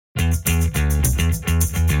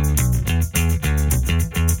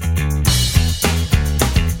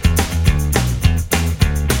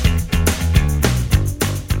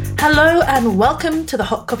and welcome to the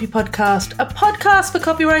Hot Copy Podcast, a podcast for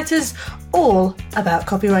copywriters all about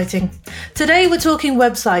copywriting. Today we're talking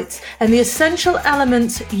websites and the essential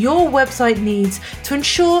elements your website needs to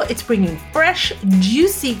ensure it's bringing fresh,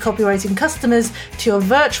 juicy copywriting customers to your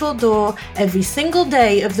virtual door every single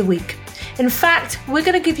day of the week. In fact, we're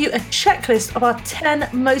going to give you a checklist of our 10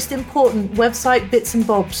 most important website bits and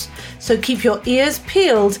bobs. So keep your ears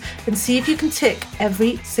peeled and see if you can tick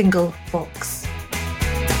every single box.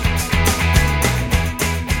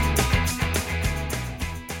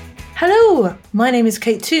 Hello, my name is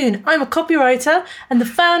Kate Toon. I'm a copywriter and the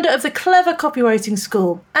founder of the Clever Copywriting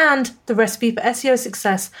School and the Recipe for SEO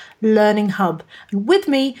Success Learning Hub. And with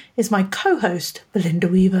me is my co-host, Belinda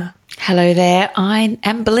Weaver. Hello there, I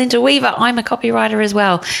am Belinda Weaver. I'm a copywriter as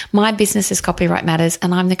well. My business is Copyright Matters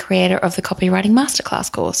and I'm the creator of the Copywriting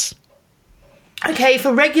Masterclass course. Okay,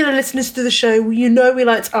 for regular listeners to the show, you know we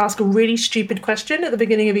like to ask a really stupid question at the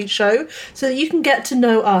beginning of each show so that you can get to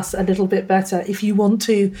know us a little bit better if you want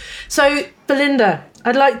to. So, Belinda,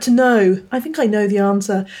 I'd like to know, I think I know the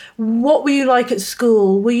answer, what were you like at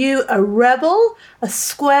school? Were you a rebel, a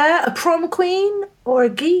square, a prom queen, or a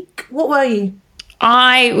geek? What were you?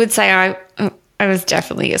 I would say I was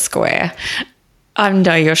definitely a square. I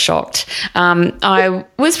know you're shocked. I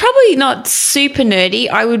was probably not super nerdy.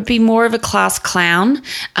 I would be more of a class clown,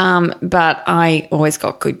 but I always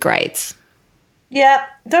got good grades. Yeah,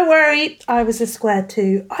 don't worry. I was a square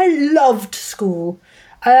too. I loved school.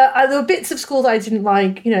 There were bits of school that I didn't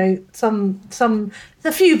like, you know,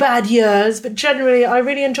 a few bad years, but generally I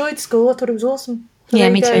really enjoyed school. I thought it was awesome. So yeah,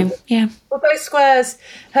 me too. Yeah. We're both squares.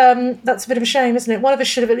 That's a bit of a shame, isn't it? One of us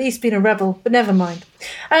should have at least been a rebel, but never mind.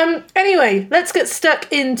 Anyway, let's get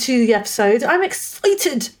stuck into the episode. I'm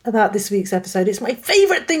excited about this week's episode. It's my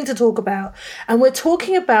favourite thing to talk about. And we're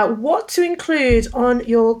talking about what to include on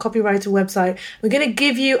your copywriter website. We're going to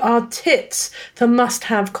give you our tips for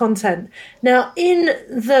must-have content. Now, in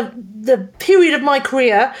the period of my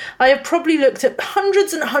career, I have probably looked at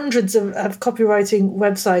hundreds and hundreds of copywriting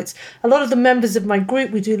websites. A lot of the members of my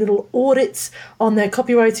group, we do little audits on their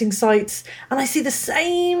copywriting sites, and I see the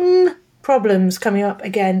same problems coming up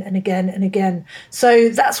again and again and again. So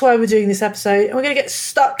that's why we're doing this episode, and we're going to get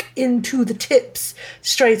stuck into the tips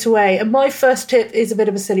straight away. And my first tip is a bit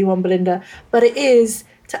of a silly one, Belinda, but it is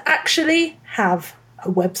to actually have a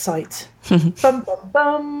website. Bum, bum,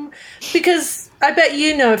 bum. Because I bet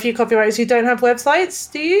you know a few copywriters who don't have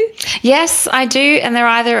websites, do you? Yes, I do. And they're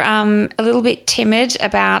either a little bit timid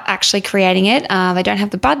about actually creating it, they don't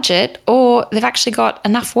have the budget, or they've actually got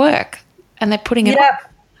enough work and they're putting it up.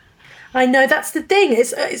 I know, that's the thing.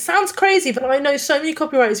 It sounds crazy, but I know so many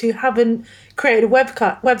copywriters who haven't created a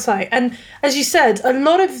website. And as you said, a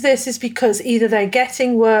lot of this is because either they're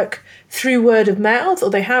getting work through word of mouth, or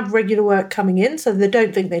they have regular work coming in, so they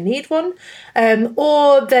don't think they need one,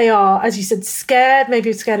 or they are, as you said, scared,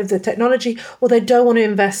 maybe scared of the technology, or they don't want to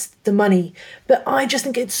invest the money. But I just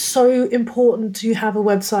think it's so important to have a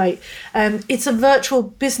website. It's a virtual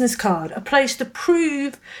business card, a place to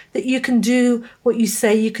prove that you can do what you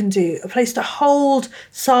say you can do, a place to hold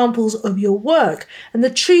samples of your work. And the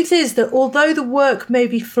truth is that although the work may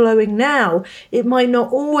be flowing now, it might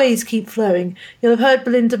not always keep flowing. You'll have heard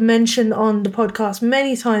Belinda mention on the podcast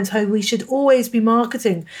many times how we should always be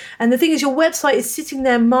marketing. And the thing is, your website is sitting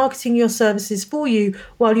there marketing your services for you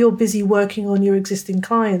while you're busy working on your existing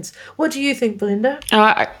clients. What do you think, Belinda?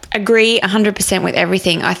 I agree 100% with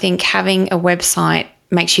everything. I think having a website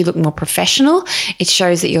makes you look more professional. It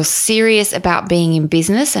shows that you're serious about being in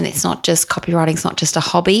business and it's not just copywriting, it's not just a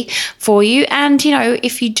hobby for you. And, you know,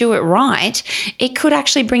 if you do it right, it could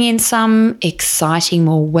actually bring in some exciting,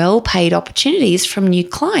 more well-paid opportunities from new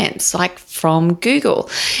clients, like from Google.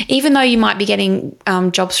 Even though you might be getting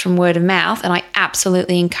jobs from word of mouth, and I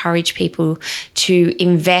absolutely encourage people to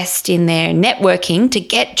invest in their networking to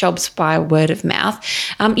get jobs by word of mouth,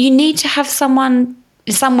 you need to have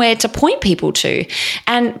somewhere to point people to.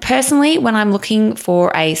 And personally, when I'm looking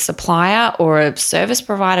for a supplier or a service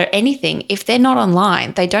provider, anything, if they're not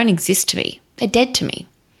online, they don't exist to me. They're dead to me.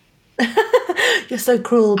 You're so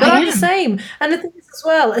cruel, but I'm the same. And the thing is as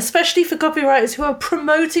well, especially for copywriters who are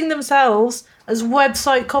promoting themselves as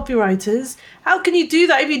website copywriters, how can you do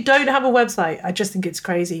that if you don't have a website? I just think it's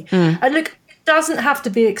crazy. And look, doesn't have to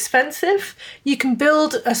be expensive. You can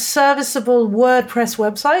build a serviceable WordPress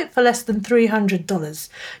website for less than $300.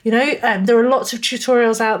 There are lots of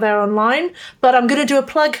tutorials out there online, but I'm going to do a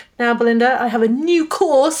plug now, Belinda. I have a new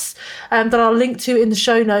course that I'll link to in the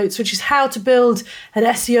show notes, which is how to build an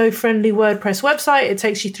SEO-friendly WordPress website. It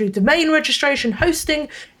takes you through domain registration, hosting,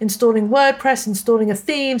 installing WordPress, installing a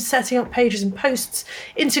theme, setting up pages and posts,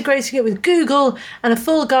 integrating it with Google, and a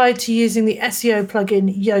full guide to using the SEO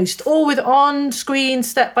plugin Yoast, all with on-screen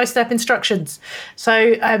step-by-step instructions.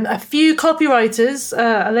 So a few copywriters,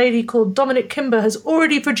 a lady called Dominic Kimber has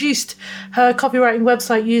already produced her copywriting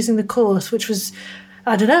website using the course, which was,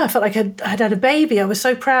 I don't know, I felt like I'd had a baby. I was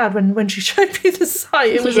so proud when she showed me the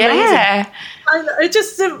site. It was amazing.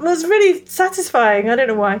 It was really satisfying. I don't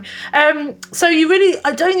know why. So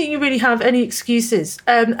I don't think you really have any excuses.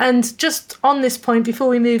 And just on this point, before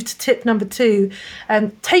we move to tip number 2,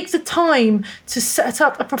 take the time to set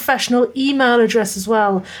up a professional email address as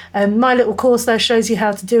well. My little course there shows you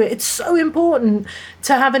how to do it. It's so important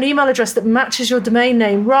to have an email address that matches your domain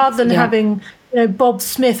name rather than having Bob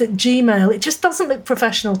Smith at Gmail. It just doesn't look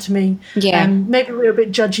professional to me. Yeah. Maybe we're a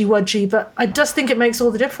bit judgy-wudgy, but I just think it makes all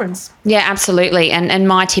the difference. Yeah, absolutely. And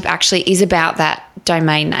my tip actually is about that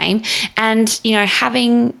domain name and,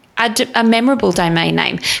 having a memorable domain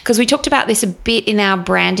name, because we talked about this a bit in our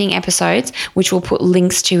branding episodes, which we'll put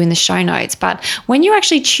links to in the show notes. But when you're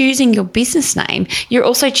actually choosing your business name, you're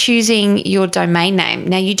also choosing your domain name.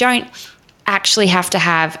 Now, you don't actually have to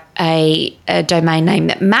have a domain name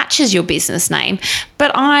that matches your business name,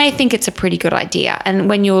 but I think it's a pretty good idea. And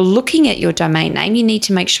when you're looking at your domain name, you need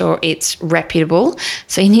to make sure it's reputable.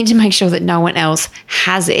 So you need to make sure that no one else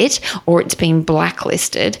has it or it's been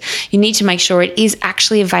blacklisted. You need to make sure it is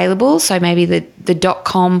actually available. So maybe the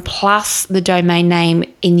 .com plus the domain name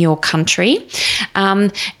in your country.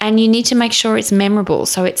 And you need to make sure it's memorable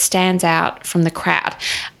so it stands out from the crowd.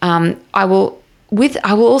 I will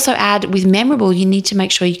also add, with memorable, you need to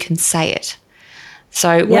make sure you can say it.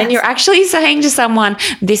 So when you're actually saying to someone,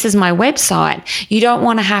 this is my website, you don't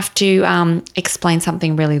want to have to explain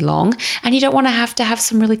something really long, and you don't want to have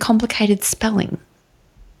some really complicated spelling.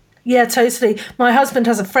 Yeah, totally. My husband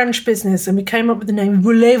has a French business and we came up with the name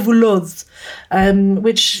Voulez-Vouloz,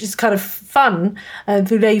 which is kind of fun,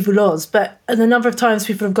 Voulez-Vouloz. But the number of times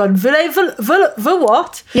people have gone,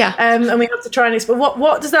 what? Yeah. And we have to try and explain,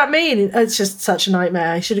 what does that mean? It's just such a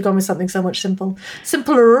nightmare. I should have gone with something so much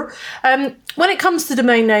simpler. When it comes to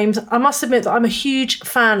domain names, I must admit that I'm a huge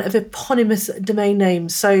fan of eponymous domain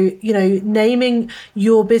names. So, naming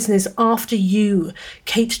your business after you,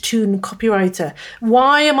 Kate Toon, copywriter.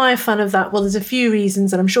 Why am I a fan of that? Well, there's a few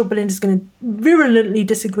reasons, and I'm sure Belinda's going to virulently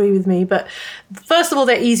disagree with me. But first of all,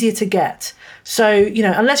 they're easier to get. So,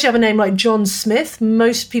 unless you have a name like John Smith,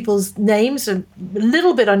 most people's names are a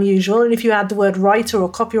little bit unusual. And if you add the word writer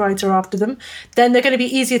or copywriter after them, then they're going to be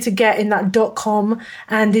easier to get in that .com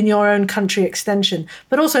and in your own country extension.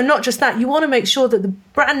 But also, not just that, you want to make sure that the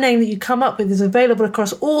brand name that you come up with is available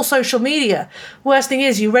across all social media. Worst thing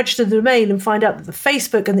is you register the domain and find out that the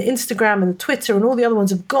Facebook and the Instagram and the Twitter and all the other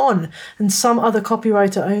ones have gone and some other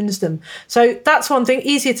copywriter owns them. So that's one thing,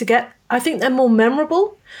 easier to get. I think they're more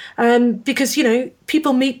memorable because,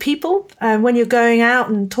 people meet people. When you're going out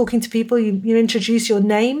and talking to people, you introduce your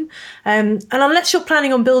name. And unless you're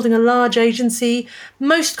planning on building a large agency,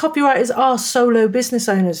 most copywriters are solo business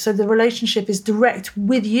owners. So the relationship is direct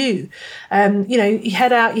with you. You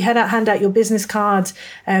head out, hand out your business cards,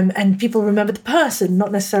 and people remember the person,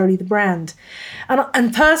 not necessarily the brand.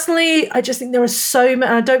 And personally, I just think there are so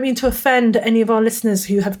many, I don't mean to offend any of our listeners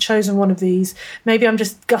who have chosen one of these. Maybe I'm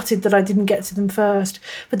just gutted that I didn't get to them first.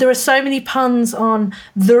 But there are so many puns on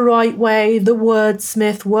the right way, the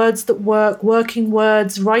wordsmith, words that work, working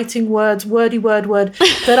words, writing words, wordy word,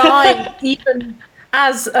 that I, even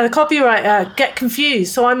as a copywriter, get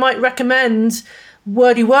confused. So I might recommend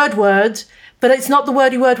wordy word, but it's not the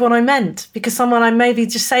wordy word one I meant because I maybe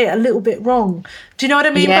just say it a little bit wrong. Do you know what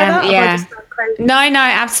I mean by that? Yeah. No,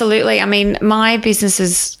 absolutely. I mean, my business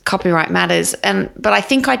is Copyright Matters, but I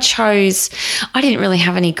think I didn't really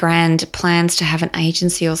have any grand plans to have an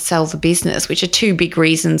agency or sell the business, which are two big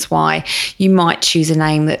reasons why you might choose a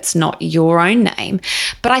name that's not your own name.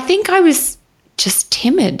 But I think I was just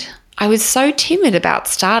timid. I was so timid about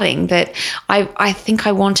starting that I think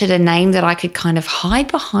I wanted a name that I could kind of hide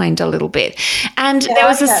behind a little bit. And there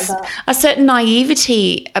was a certain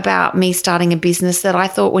naivety about me starting a business that I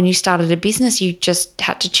thought when you started a business, you just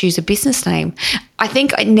had to choose a business name. I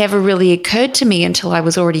think it never really occurred to me until I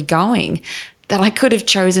was already going that I could have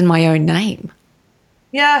chosen my own name.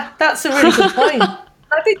 Yeah, that's a really good point.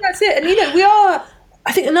 I think that's it. And, we are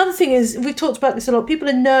I think another thing is, we've talked about this a lot, people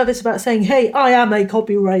are nervous about saying, hey, I am a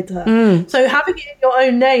copywriter. So having it in your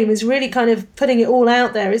own name is really kind of putting it all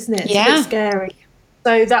out there, isn't it? It's a bit scary.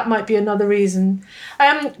 So that might be another reason.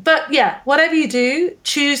 But yeah, whatever you do,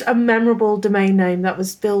 choose a memorable domain name. That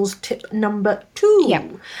was Bill's tip number 2.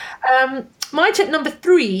 Yeah. My tip number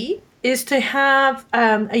 3 is to have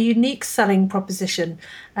a unique selling proposition,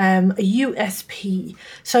 a USP.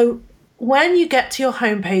 So when you get to your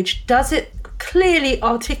homepage, does it clearly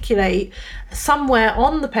articulate somewhere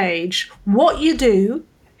on the page what you do,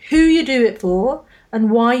 who you do it for,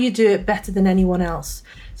 and why you do it better than anyone else?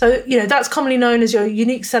 So, that's commonly known as your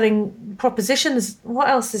unique selling proposition. What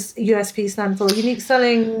else does USP stand for? Unique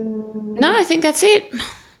selling... No, I think that's it.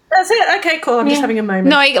 That's it. Okay, cool. I'm just having a moment.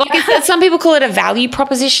 No, some people call it a value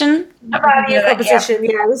proposition. A value proposition,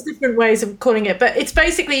 yeah. There's different ways of calling it, but it's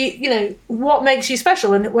basically, what makes you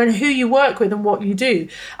special and who you work with and what you do.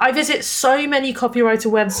 I visit so many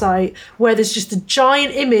copywriter websites where there's just a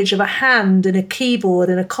giant image of a hand and a keyboard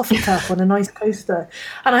and a coffee cup on a nice coaster,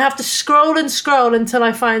 and I have to scroll and scroll until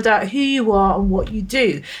I find out who you are and what you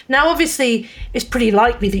do. Now, obviously, it's pretty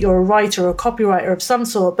likely that you're a writer or a copywriter of some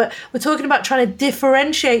sort, but we're talking about trying to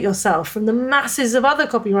differentiate yourself from the masses of other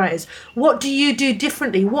copywriters. What do you do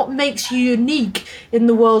differently? What makes you unique in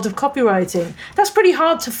the world of copywriting? That's pretty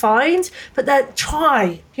hard to find, but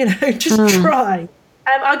try, try.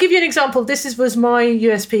 I'll give you an example. This was my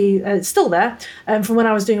USP. It's still there from when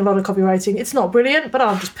I was doing a lot of copywriting. It's not brilliant, but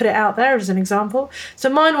I'll just put it out there as an example. So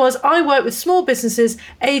mine was, I work with small businesses,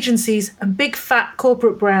 agencies, and big fat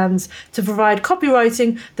corporate brands to provide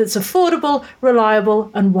copywriting that's affordable, reliable,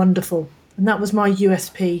 and wonderful. And that was my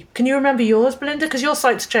USP. Can you remember yours, Belinda? Because your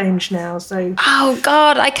site's changed now. So. Oh,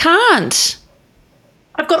 God, I can't.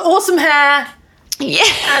 I've got awesome hair. Yeah.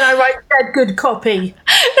 And I write dead good copy.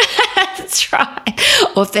 That's right.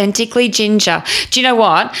 Authentically ginger. Do you know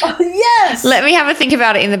what? Oh, yes. Let me have a think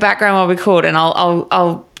about it in the background while we record, and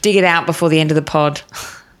I'll dig it out before the end of the pod.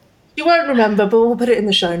 You won't remember, but we'll put it in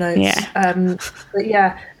the show notes. Yeah. But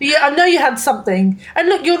yeah, I know you had something. And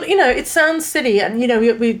look, it sounds silly, and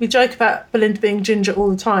we joke about Belinda being ginger all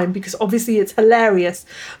the time because obviously it's hilarious,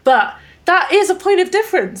 but that is a point of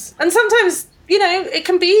difference. And sometimes, it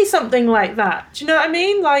can be something like that. Do you know what I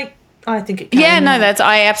mean? Like, I think it can. Yeah, no,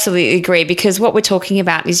 I absolutely agree, because what we're talking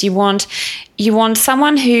about is you want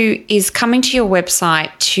someone who is coming to your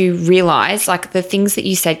website to realize, like the things that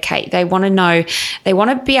you said, Kate, they want to know, they want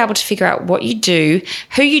to be able to figure out what you do,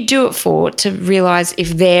 who you do it for, to realize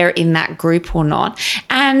if they're in that group or not,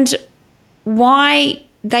 and why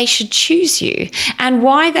they should choose you. And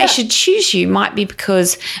why they should choose you might be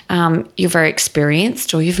because you're very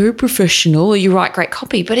experienced, or you're very professional, or you write great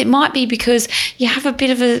copy, but it might be because you have a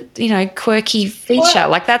bit of a quirky feature. Well,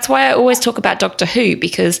 like, that's why I always talk about Doctor Who,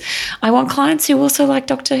 because I want clients who also like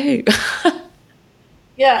Doctor Who.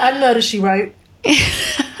 Yeah, and Murder, She Wrote.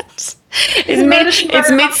 It's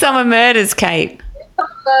Midsummer Murders, Kate.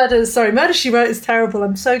 Murder, She Wrote is terrible.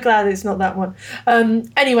 I'm so glad it's not that one.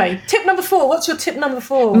 Anyway, tip number 4. What's your tip number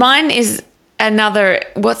 4? Mine is another,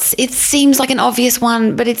 it seems like an obvious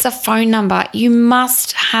one, but it's a phone number. You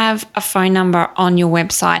must have a phone number on your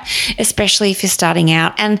website, especially if you're starting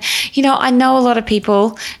out. And, I know a lot of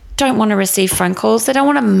people don't want to receive phone calls. They don't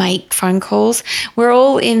want to make phone calls. We're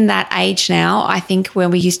all in that age now, I think, where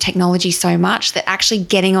we use technology so much that actually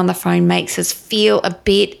getting on the phone makes us feel a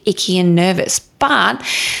bit icky and nervous. But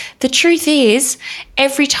the truth is,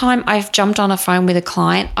 every time I've jumped on a phone with a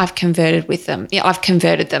client, I've converted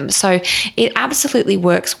them. So it absolutely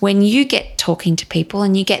works when you get talking to people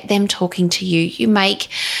and you get them talking to you. You make,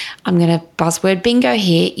 I'm going to buzzword bingo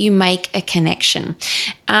here, you make a connection.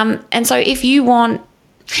 And so if you want,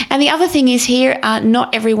 and the other thing is here,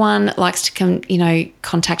 not everyone likes to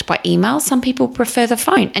contact by email. Some people prefer the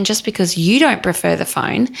phone. And just because you don't prefer the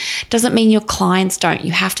phone doesn't mean your clients don't.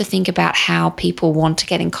 You have to think about how people want to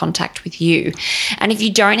get in contact with you. And if you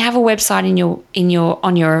don't have a website on your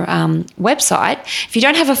website, if you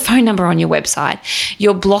don't have a phone number on your website,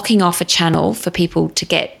 you're blocking off a channel for people to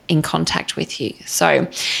get in contact with you. So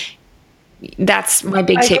that's my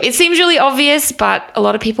big tip. It seems really obvious, but a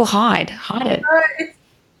lot of people hide it.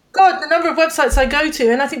 God, the number of websites I go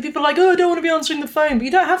to, and I think people are like, I don't want to be answering the phone. But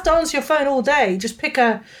you don't have to answer your phone all day. Just pick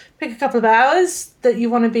a couple of hours that you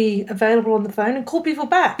want to be available on the phone and call people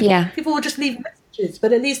back. Yeah. People will just leave messages,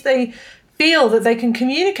 but at least they feel that they can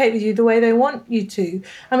communicate with you the way they want you to.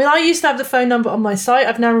 I mean, I used to have the phone number on my site.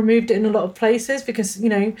 I've now removed it in a lot of places because,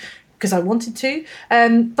 because I wanted to.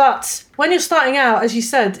 But when you're starting out, as you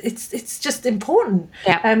said, it's just important.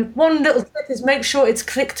 Yeah. One little tip is make sure it's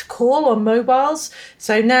click to call on mobiles.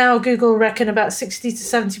 So now Google reckon about 60 to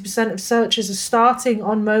 70% of searches are starting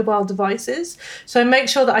on mobile devices. So make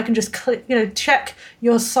sure that I can just click, check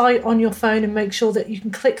your site on your phone and make sure that you can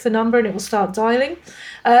click the number and it will start dialing.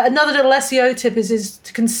 Another little SEO tip is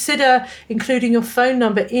to consider including your phone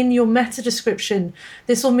number in your meta description.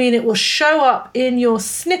 This will mean it will show up in your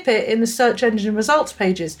snippet in the search engine results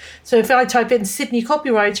pages. So if I type in Sydney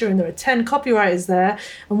copywriter and there are 10 copywriters there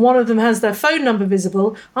and one of them has their phone number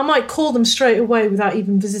visible, I might call them straight away without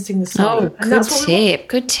even visiting the site. Oh,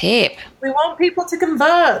 good tip. We want people to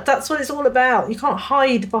convert. That's what it's all about. You can't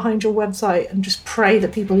hide behind your website and just pray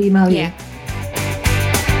that people email you. Yeah.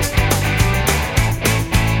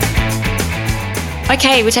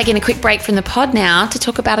 Okay, we're taking a quick break from the pod now to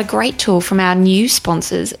talk about a great tool from our new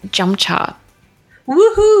sponsors, JumpChart.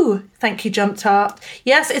 Woohoo! Thank you, JumpChart.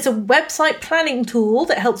 Yes, it's a website planning tool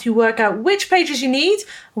that helps you work out which pages you need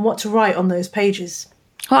and what to write on those pages.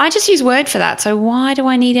 Well, I just use Word for that, so why do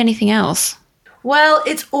I need anything else? Well,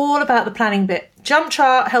 it's all about the planning bit.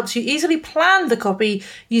 JumpChart helps you easily plan the copy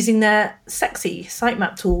using their sexy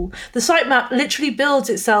sitemap tool. The sitemap literally builds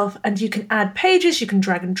itself and you can add pages, you can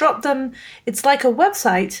drag and drop them. It's like a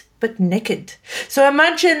website, but naked. So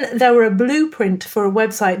imagine there were a blueprint for a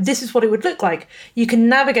website. This is what it would look like. You can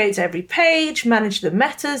navigate to every page, manage the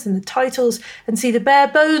metas and the titles, and see the bare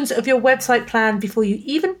bones of your website plan before you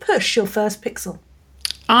even push your first pixel.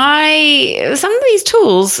 Some of these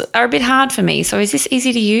tools are a bit hard for me. So is this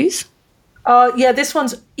easy to use? Yeah, this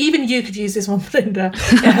one's, even you could use this one, Belinda.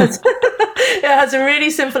 It has a really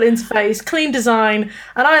simple interface, clean design,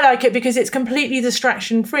 and I like it because it's completely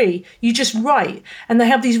distraction free. You just write, and they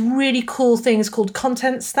have these really cool things called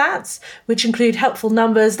content stats, which include helpful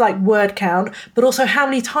numbers like word count, but also how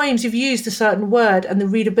many times you've used a certain word and the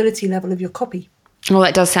readability level of your copy. Well,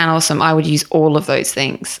 that does sound awesome. I would use all of those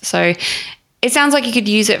things. So it sounds like you could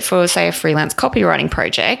use it for, say, a freelance copywriting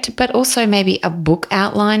project, but also maybe a book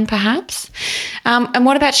outline, perhaps. And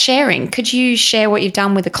what about sharing? Could you share what you've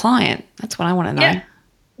done with a client? That's what I want to know.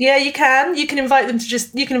 Yeah, you can. You can invite them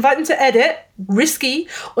to edit, risky,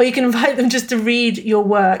 or you can invite them just to read your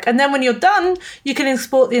work. And then when you're done, you can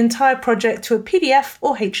export the entire project to a PDF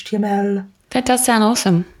or HTML. That does sound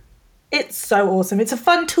awesome. It's so awesome. It's a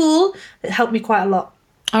fun tool. It helped me quite a lot.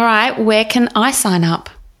 All right, where can I sign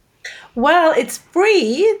up? Well, it's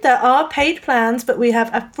free. There are paid plans, but we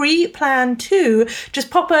have a free plan too.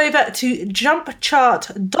 Just pop over to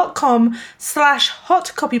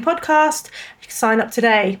jumpchart.com/hotcopypodcast. You can sign up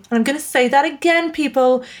today. And I'm going to say that again,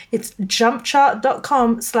 people. It's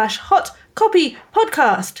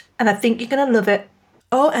jumpchart.com/hotcopypodcast. And I think you're going to love it.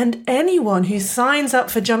 Oh, and anyone who signs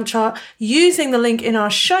up for JumpChart using the link in our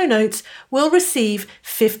show notes will receive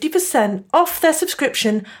 50% off their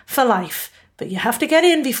subscription for life. But you have to get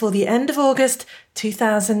in before the end of August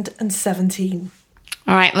 2017.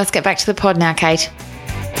 All right, let's get back to the pod now, Kate.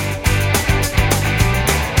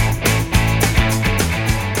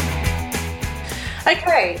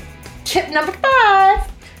 Okay, tip number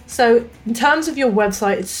 5. So in terms of your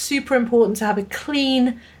website, it's super important to have a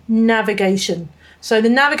clean navigation. So the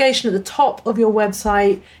navigation at the top of your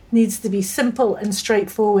website needs to be simple and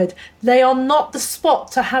straightforward. They are not the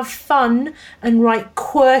spot to have fun and write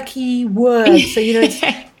quirky words. So, you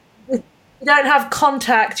don't have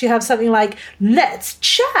contact, you have something like, let's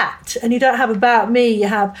chat. And you don't have about me, you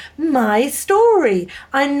have my story.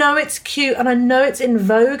 I know it's cute and I know it's in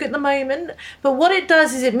vogue at the moment, but what it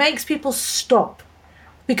does is it makes people stop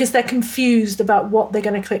because they're confused about what they're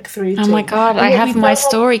going to click through to. Oh my God, I have my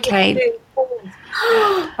story, Kate.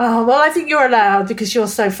 Oh, well, I think you're allowed because you're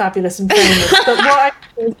so fabulous and famous. But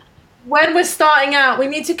when we're starting out, we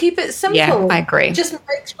need to keep it simple. Yeah, I agree. Just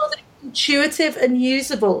make sure that it's intuitive and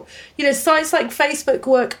usable. Sites like Facebook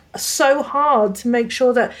work so hard to make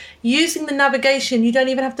sure that using the navigation, you don't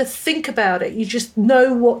even have to think about it. You just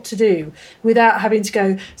know what to do without having to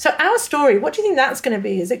go, so our story, what do you think that's going to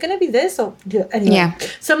be? Is it going to be this? Or anyway. Yeah.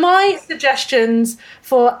 So my suggestions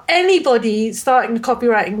for anybody starting a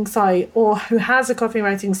copywriting site or who has a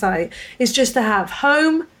copywriting site is just to have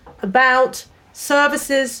home, about,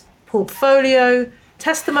 services, portfolio,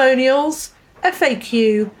 testimonials,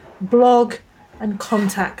 FAQ, blog, and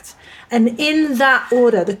contact. And in that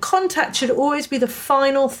order, the contact should always be the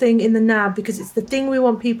final thing in the nav because it's the thing we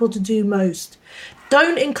want people to do most.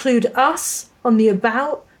 Don't include us on the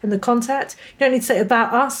about and the contact. You don't need to say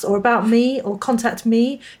about us or about me or contact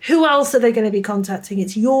me. Who else are they going to be contacting?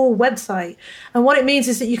 It's your website. And what it means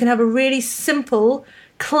is that you can have a really simple,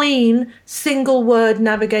 clean, single word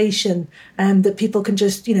navigation that people can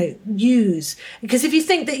just, use. Because if you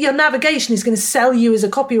think that your navigation is going to sell you as a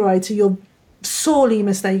copywriter, you're sorely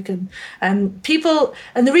mistaken. And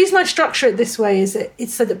the reason I structure it this way is that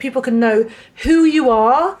it's so that people can know who you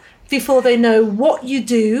are before they know what you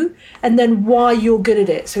do, and then why you're good at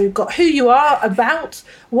it. So we've got who you are, about,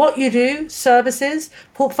 what you do, services,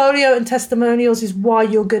 portfolio and testimonials is why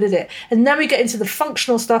you're good at it. And then we get into the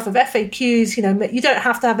functional stuff of FAQs. You don't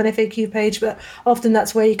have to have an FAQ page, but often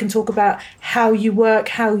that's where you can talk about how you work,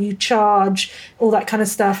 how you charge, all that kind of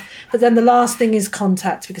stuff. But then the last thing is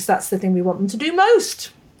contact, because that's the thing we want them to do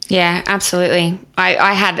most. Yeah, absolutely.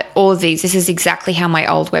 I had all of these. This is exactly how my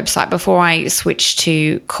old website, before I switched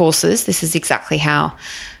to courses, this is exactly how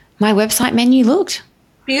my website menu looked.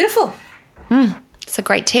 Beautiful. It's a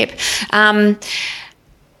great tip.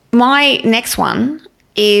 My next one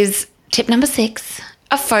is tip number 6,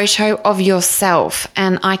 a photo of yourself.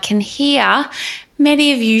 And I can hear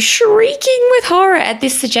many of you shrieking with horror at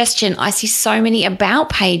this suggestion. I see so many about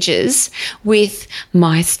pages with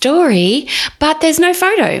my story, but there's no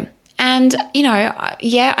photo. And,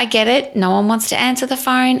 yeah, I get it. No one wants to answer the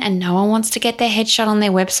phone and no one wants to get their headshot on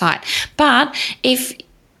their website. But if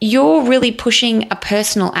you're really pushing a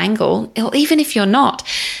personal angle, or even if you're not,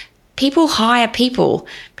 people hire people.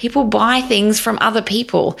 People buy things from other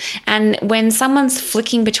people. And when someone's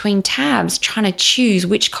flicking between tabs, trying to choose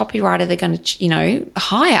which copywriter they're going to,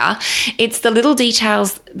 hire, it's the little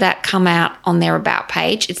details that come out on their about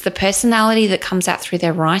page. It's the personality that comes out through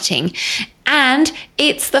their writing. And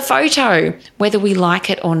it's the photo, whether we like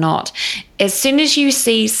it or not. As soon as you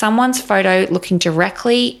see someone's photo looking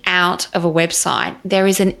directly out of a website, there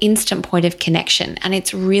is an instant point of connection. And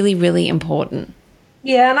it's really, really important.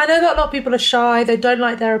 Yeah, and I know that a lot of people are shy. They don't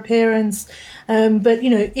like their appearance. But,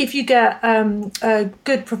 if you get a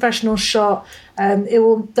good professional shot,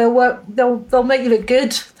 they'll make you look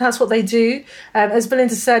good. That's what they do. As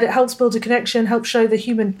Belinda said, it helps build a connection, helps show the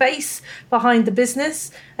human face behind the business.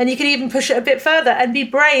 And you can even push it a bit further and be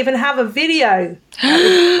brave and have a video.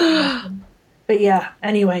 But yeah,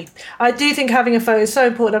 anyway, I do think having a photo is so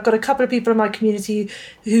important. I've got a couple of people in my community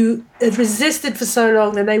who have resisted for so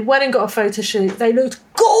long, and they went and got a photo shoot. They looked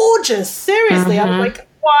gorgeous. Seriously. I'm like,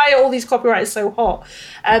 why are all these copywriters so hot?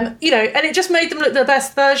 And it just made them look the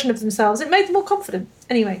best version of themselves. It made them more confident.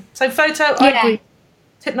 Anyway, so photo, I agree.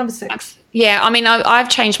 Tip number 6. Yeah, I mean, I've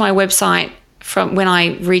changed my website from when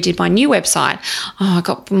I redid my new website. I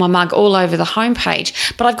got my mug all over the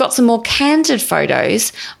homepage, but I've got some more candid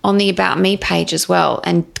photos on the About Me page as well,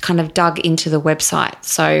 and kind of dug into the website.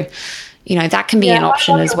 So, that can be an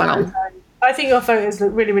option as well. I think your photos look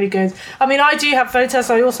really, really good. I mean, I do have photos.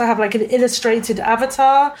 I also have like an illustrated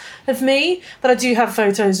avatar of me, but I do have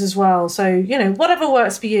photos as well. So, whatever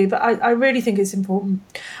works for you, but I really think it's important.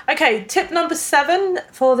 Okay, tip number 7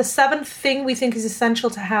 for the 7th thing we think is essential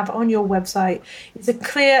to have on your website is a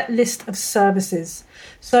clear list of services.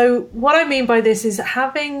 So what I mean by this is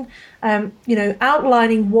having,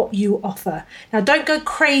 outlining what you offer. Now, don't go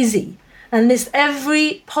crazy and list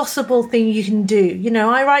every possible thing you can do.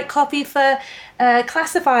 I write copy for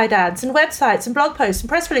classified ads and websites and blog posts and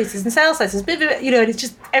press releases and sales letters, and it's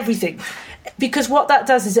just everything. Because what that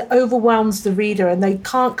does is it overwhelms the reader and they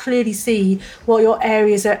can't clearly see what your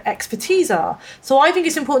areas of expertise are. So I think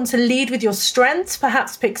it's important to lead with your strengths,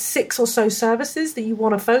 perhaps pick 6 or so services that you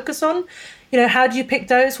want to focus on. How do you pick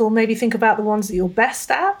those? Well, maybe think about the ones that you're best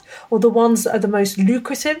at or the ones that are the most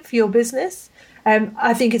lucrative for your business.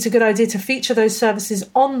 I think it's a good idea to feature those services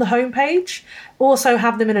on the homepage, also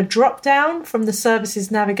have them in a drop down from the services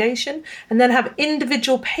navigation, and then have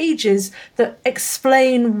individual pages that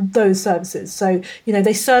explain those services. So,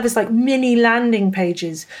 they serve as like mini landing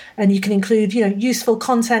pages, and you can include, useful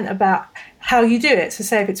content about how you do it. So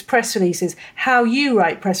say if it's press releases, how you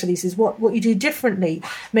write press releases, what you do differently.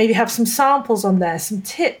 Maybe have some samples on there, some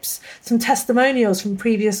tips, some testimonials from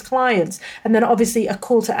previous clients, and then obviously a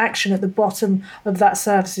call to action at the bottom of that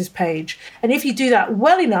services page. And if you do that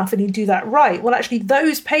well enough and you do that right, well, actually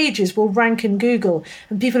those pages will rank in Google,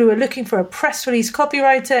 and people who are looking for a press release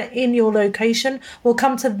copywriter in your location will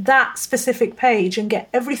come to that specific page and get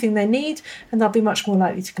everything they need, and they'll be much more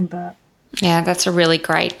likely to convert. Yeah, that's a really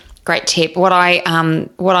great tip. What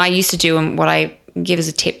I used to do, and what I give as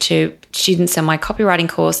a tip to students in my copywriting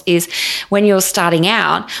course is when you're starting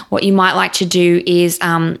out, what you might like to do is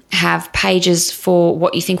have pages for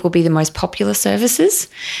what you think will be the most popular services,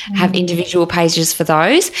 have individual pages for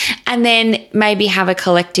those, and then maybe have a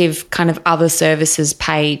collective kind of other services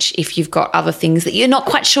page if you've got other things that you're not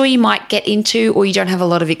quite sure you might get into or you don't have a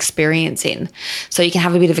lot of experience in. So you can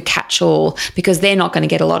have a bit of a catch-all because they're not going to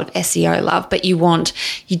get a lot of SEO love, but you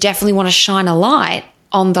definitely want to shine a light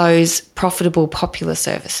on those profitable, popular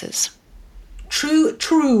services.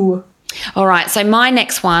 True. All right. So my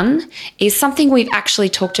next one is something we've actually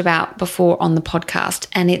talked about before on the podcast,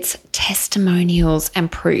 and it's testimonials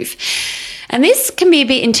and proof. And this can be a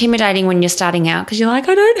bit intimidating when you're starting out because you're like,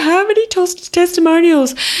 I don't have any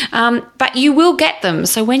testimonials, but you will get them.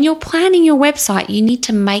 So when you're planning your website, you need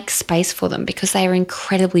to make space for them because they are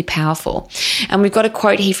incredibly powerful. And we've got a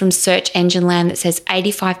quote here from Search Engine Land that says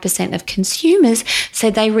 85% of consumers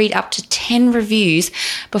said they read up to 10 reviews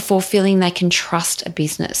before feeling they can trust a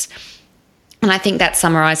business. And I think that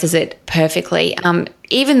summarizes it perfectly.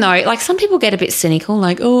 Even though, like, some people get a bit cynical,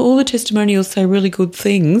 like, oh, all the testimonials say really good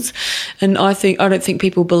things, and I don't think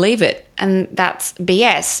people believe it. And that's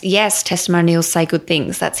BS. Yes, testimonials say good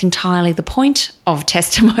things. That's entirely the point of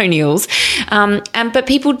testimonials. But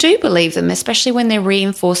people do believe them, especially when they're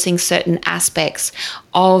reinforcing certain aspects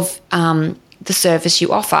of the service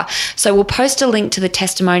you offer. So we'll post a link to the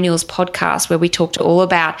testimonials podcast where we talked all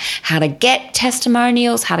about how to get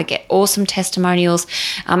testimonials, how to get awesome testimonials,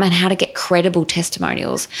 and how to get credible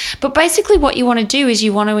testimonials. But basically what you want to do is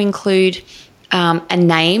you want to include a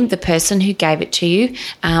name, the person who gave it to you,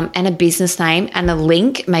 and a business name and a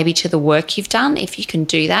link maybe to the work you've done, if you can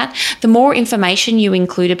do that. The more information you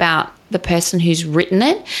include about the person who's written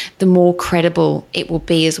it, the more credible it will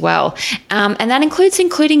be as well. And that includes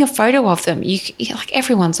including a photo of them. Like,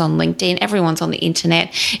 everyone's on LinkedIn, everyone's on the internet.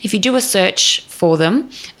 If you do a search for them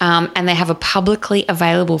and they have a publicly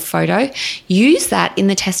available photo, use that in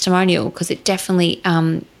the testimonial because it definitely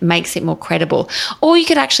makes it more credible. Or you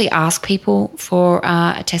could actually ask people for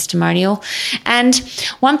a testimonial. And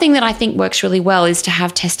one thing that I think works really well is to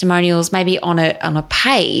have testimonials maybe on a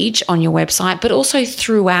page on your website, but also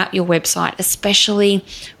throughout your website, especially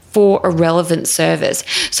for a relevant service.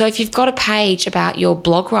 So if you've got a page about your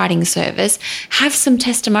blog writing service, have some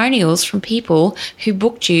testimonials from people who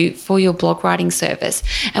booked you for your blog writing service.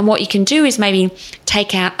 And what you can do is maybe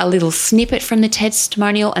take out a little snippet from the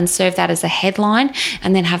testimonial and serve that as a headline,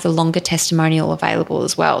 and then have the longer testimonial available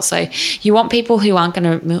as well. So you want people who aren't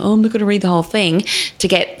going to, I'm not going to read the whole thing, to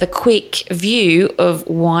get the quick view of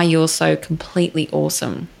why you're so completely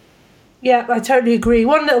awesome. Yeah, I totally agree.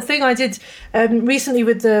 One little thing I did recently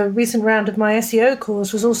with the recent round of my SEO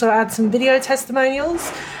course was also add some video testimonials,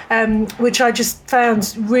 which I just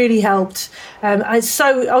found really helped.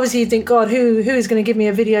 So obviously you think, God, who is going to give me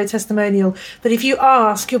a video testimonial? But if you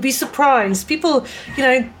ask, you'll be surprised. People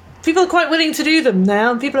are quite willing to do them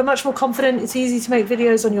now. People are much more confident. It's easy to make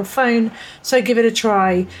videos on your phone, so give it a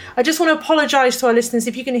try. I just want to apologise to our listeners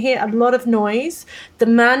if you can hear a lot of noise. The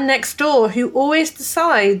man next door, who always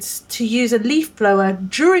decides to use a leaf blower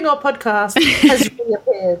during our podcast, has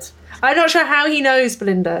reappeared. I'm not sure how he knows,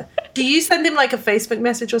 Belinda. Do you send him like a Facebook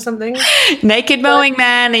message or something? Naked mowing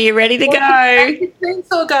man, are you ready to go? The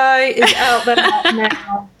chainsaw guy is out there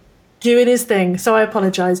now, doing his thing, so I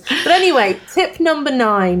apologise. But anyway, tip number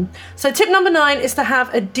 9. So tip number 9 is to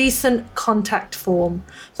have a decent contact form.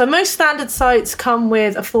 So most standard sites come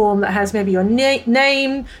with a form that has maybe your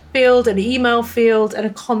name field, an email field, and a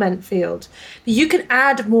comment field. But you can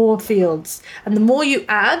add more fields, and the more you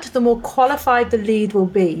add, the more qualified the lead will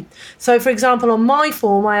be. So for example, on my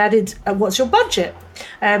form, I added, what's your budget?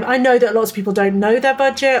 I know that lots of people don't know their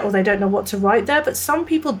budget or they don't know what to write there, but some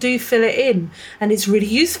people do fill it in, and it's really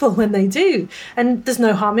useful when they do. And there's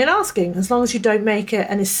no harm in asking, as long as you don't make it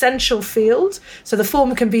an essential field, so the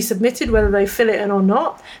form can be submitted whether they fill it in or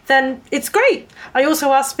not, then it's great. I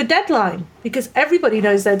also asked for deadline, because everybody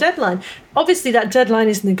knows their deadline. Obviously, that deadline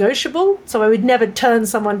is negotiable, so I would never turn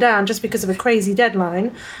someone down just because of a crazy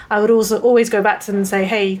deadline. I would also always go back to them and say,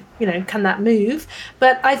 hey, can that move?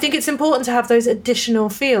 But I think it's important to have those additional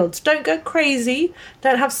fields. Don't go crazy.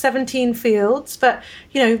 Don't have 17 fields, but,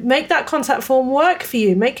 make that contact form work for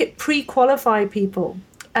you. Make it pre-qualify people.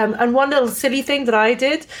 And one little silly thing that I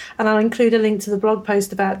did, and I'll include a link to the blog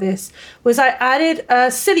post about this, was I added a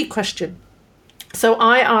silly question. So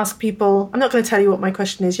I ask people, I'm not going to tell you what my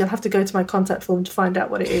question is. You'll have to go to my contact form to find out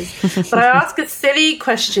what it is. But I ask a silly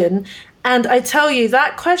question, and I tell you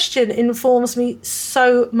that question informs me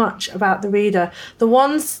so much about the reader.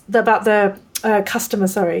 About the customer,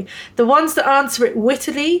 sorry. The ones that answer it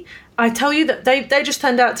wittily, I tell you that they just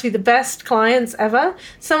turned out to be the best clients ever.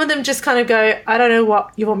 Some of them just kind of go, I don't know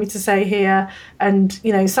what you want me to say here. And,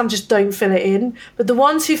 some just don't fill it in. But the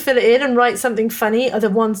ones who fill it in and write something funny are the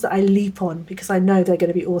ones that I leap on because I know they're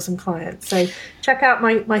going to be awesome clients. So check out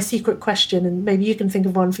my secret question, and maybe you can think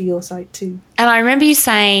of one for your site too. And I remember you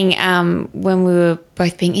saying when we were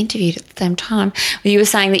both being interviewed at the same time, you were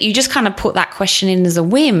saying that you just kind of put that question in as a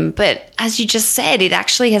whim. But as you just said, it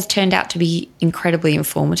actually has turned out to be incredibly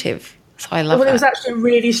informative. So I love that. It was actually a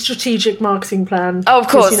really strategic marketing plan. Oh, of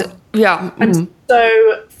course. Yeah. I'm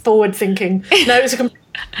so forward thinking. No, it was a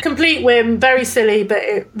complete whim, very silly, but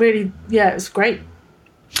it really, it was great.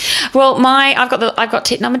 Well, I've got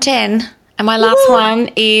tip number 10. And my last one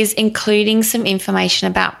is including some information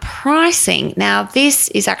about pricing. Now, this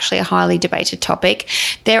is actually a highly debated topic.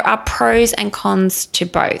 There are pros and cons to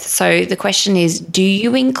both. So the question is, do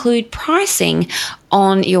you include pricing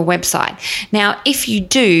on your website? Now, if you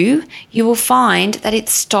do, you will find that it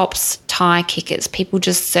stops tire kickers, people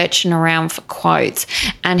just searching around for quotes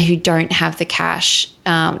and who don't have the cash.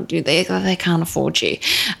 They can't afford you.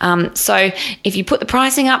 So if you put the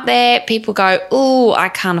pricing up there, people go, oh, I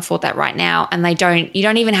can't afford that right now. And you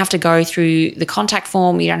don't even have to go through the contact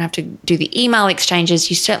form. You don't have to do the email exchanges.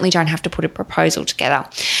 You certainly don't have to put a proposal together.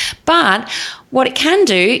 But what it can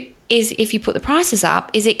do is, if you put the prices up,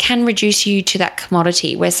 is it can reduce you to that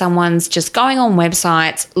commodity where someone's just going on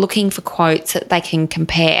websites looking for quotes that they can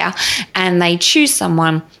compare, and they choose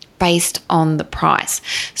someone based on the price.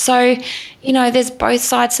 So, there's both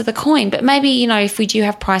sides of the coin. But maybe, if we do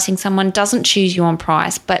have pricing, someone doesn't choose you on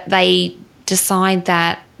price, but they decide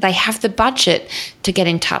that they have the budget to get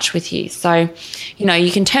in touch with you. So,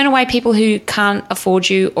 you can turn away people who can't afford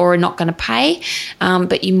you or are not going to pay,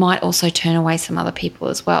 but you might also turn away some other people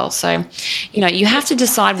as well. So, you have to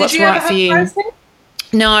decide what's right for you. Pricing?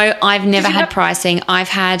 No, I've never had pricing. I've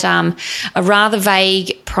had a rather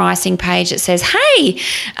vague pricing page that says, hey,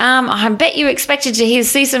 I bet you expected to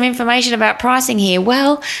see some information about pricing here.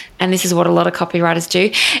 Well, and this is what a lot of copywriters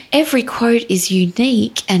do, every quote is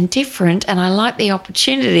unique and different, and I like the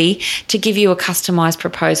opportunity to give you a customized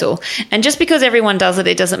proposal. And just because everyone does it,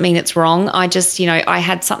 it doesn't mean it's wrong. I just, I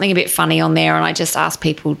had something a bit funny on there, and I just asked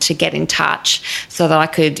people to get in touch so that I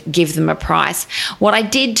could give them a price. What I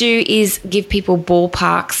did do is give people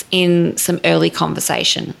ballparks in some early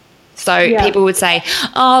conversation. So people would say,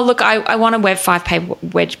 oh, look, I want a five-page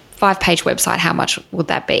website. How much would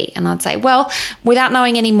that be? And I'd say, well, without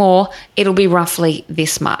knowing any more, it'll be roughly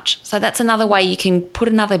this much. So that's another way you can put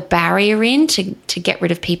another barrier in to get rid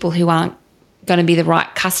of people who aren't going to be the right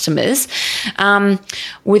customers,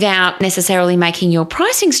 without necessarily making your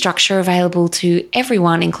pricing structure available to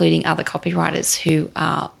everyone, including other copywriters who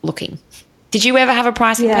are looking. Did you ever have a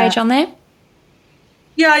pricing page on there?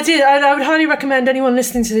 Yeah, I did. I would highly recommend anyone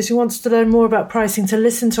listening to this who wants to learn more about pricing to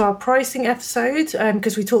listen to our pricing episode,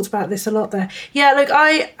 because we talked about this a lot there. Yeah, look,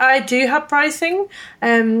 I do have pricing.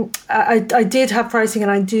 I did have pricing,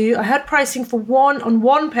 and I had pricing on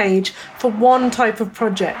one page for one type of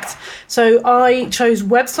project. So I chose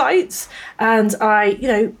websites, and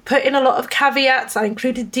I, put in a lot of caveats. I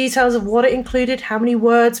included details of what it included, how many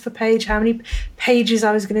words per page, how many pages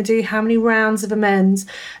I was going to do, how many rounds of amends.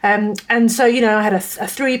 And so, I had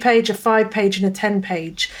a 3-page, a 5-page, and a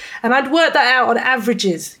 10-page. And I'd work that out on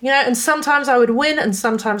averages, and sometimes I would win and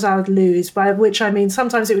sometimes I would lose, by which I mean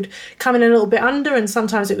sometimes it would come in a little bit under and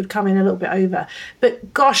sometimes it would come in a little bit over.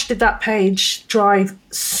 But gosh, did that page drive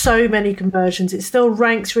so many conversions. It still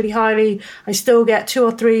ranks really highly. I still get 2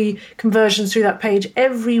 or 3 conversions through that page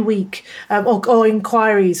every week, or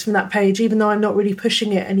inquiries from that page, even though I'm not really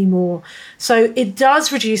pushing it anymore. So it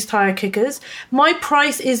does reduce tire kickers. My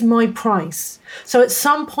price is my price. So at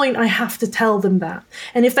some point I have to tell them that.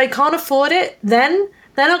 And if they can't afford it, then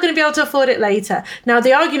they're not going to be able to afford it later. Now,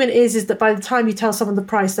 the argument is that by the time you tell someone the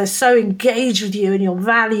price, they're so engaged with you and your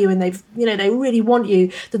value, and they really want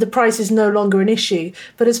you, that the price is no longer an issue.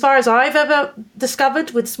 But as far as I've ever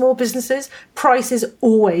discovered with small businesses, price is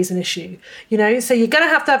always an issue. So you're going to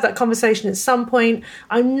have that conversation at some point.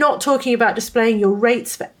 I'm not talking about displaying your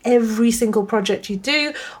rates for every single project you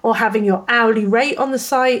do or having your hourly rate on the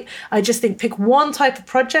site. I just think pick one type of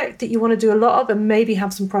project that you want to do a lot of and maybe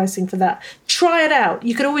have some pricing for that. Try it out.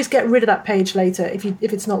 You could always get rid of that page later if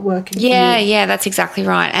it's not working. Yeah, that's exactly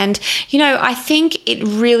right. And, I think it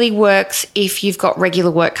really works if you've got regular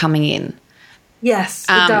work coming in. Yes,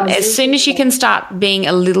 it does. As soon as you can start being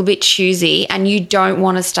a little bit choosy, and you don't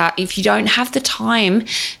want to start, if you don't have the time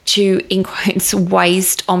to, in quotes,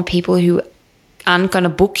 waste on people who aren't going to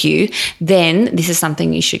book you, then this is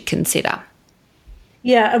something you should consider.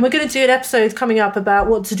 Yeah, and we're going to do an episode coming up about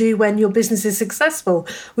what to do when your business is successful.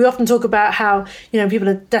 We often talk about how, people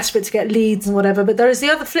are desperate to get leads and whatever, but there is the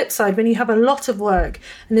other flip side when you have a lot of work.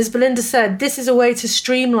 And as Belinda said, this is a way to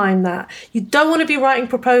streamline that. You don't want to be writing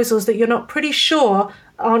proposals that you're not pretty sure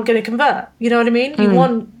aren't going to convert. You know what I mean? You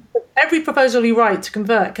want every proposal you write to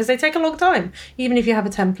convert because they take a long time, even if you have a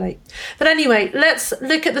template. But anyway, let's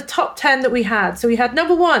look at the top 10 that we had. So we had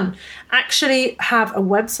number 1, actually have a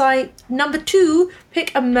website. Number 2,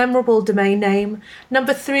 pick a memorable domain name.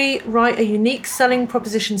 Number 3, write a unique selling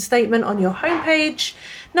proposition statement on your homepage.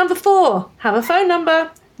 Number 4, have a phone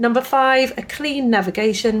number. Number 5, a clean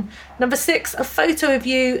navigation. Number 6, a photo of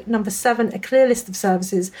you. Number 7, a clear list of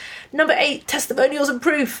services. Number 8, testimonials and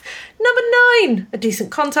proof. Number 9, a decent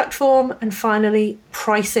contact form. And finally,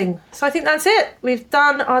 pricing. So I think that's it. We've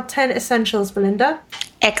done our 10 essentials, Belinda.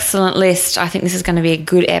 Excellent list. I think this is going to be a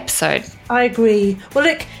good episode. I agree. Well,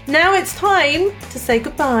 look, now it's time to say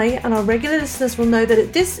goodbye, and our regular listeners will know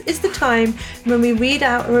that this is the time when we read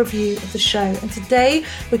out a review of the show. And today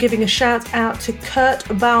we're giving a shout out to Kurt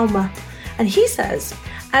Baumer. And he says,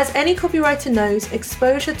 as any copywriter knows,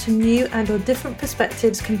 exposure to new and or different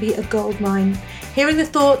perspectives can be a goldmine. Hearing the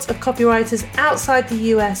thoughts of copywriters outside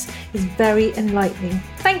the US is very enlightening.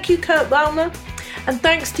 Thank you, Kurt Baumer. And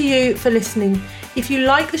thanks to you for listening. If you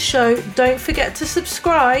like the show, don't forget to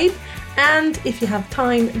subscribe. And if you have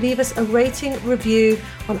time, leave us a rating review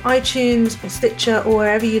on iTunes or Stitcher or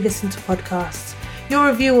wherever you listen to podcasts. Your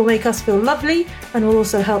review will make us feel lovely and will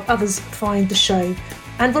also help others find the show.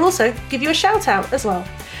 And we'll also give you a shout out as well.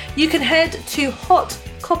 You can head to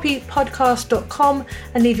hotcopypodcast.com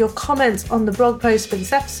and leave your comments on the blog post for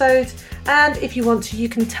this episode. And if you want to, you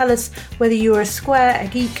can tell us whether you were a square, a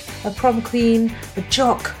geek, a prom queen, a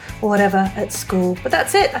jock, or whatever at school. But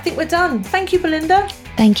that's it. I think we're done. Thank you, Belinda.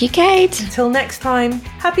 Thank you, Kate. Until next time,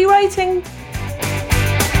 happy writing.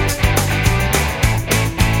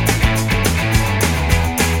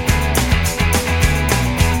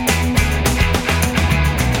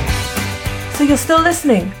 So you're still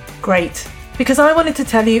listening? Great. Because I wanted to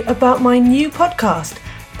tell you about my new podcast,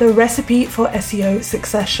 The Recipe for SEO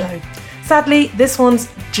Success Show. Sadly, this one's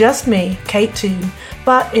just me, Kate Toon,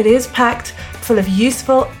 but it is packed full of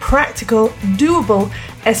useful, practical, doable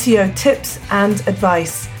SEO tips and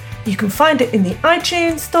advice. You can find it in the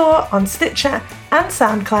iTunes Store, on Stitcher and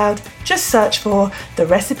SoundCloud. Just search for The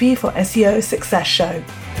Recipe for SEO Success Show.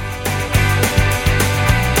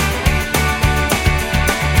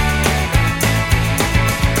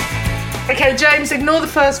 Okay, James, ignore the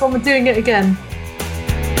first one. We're doing it again.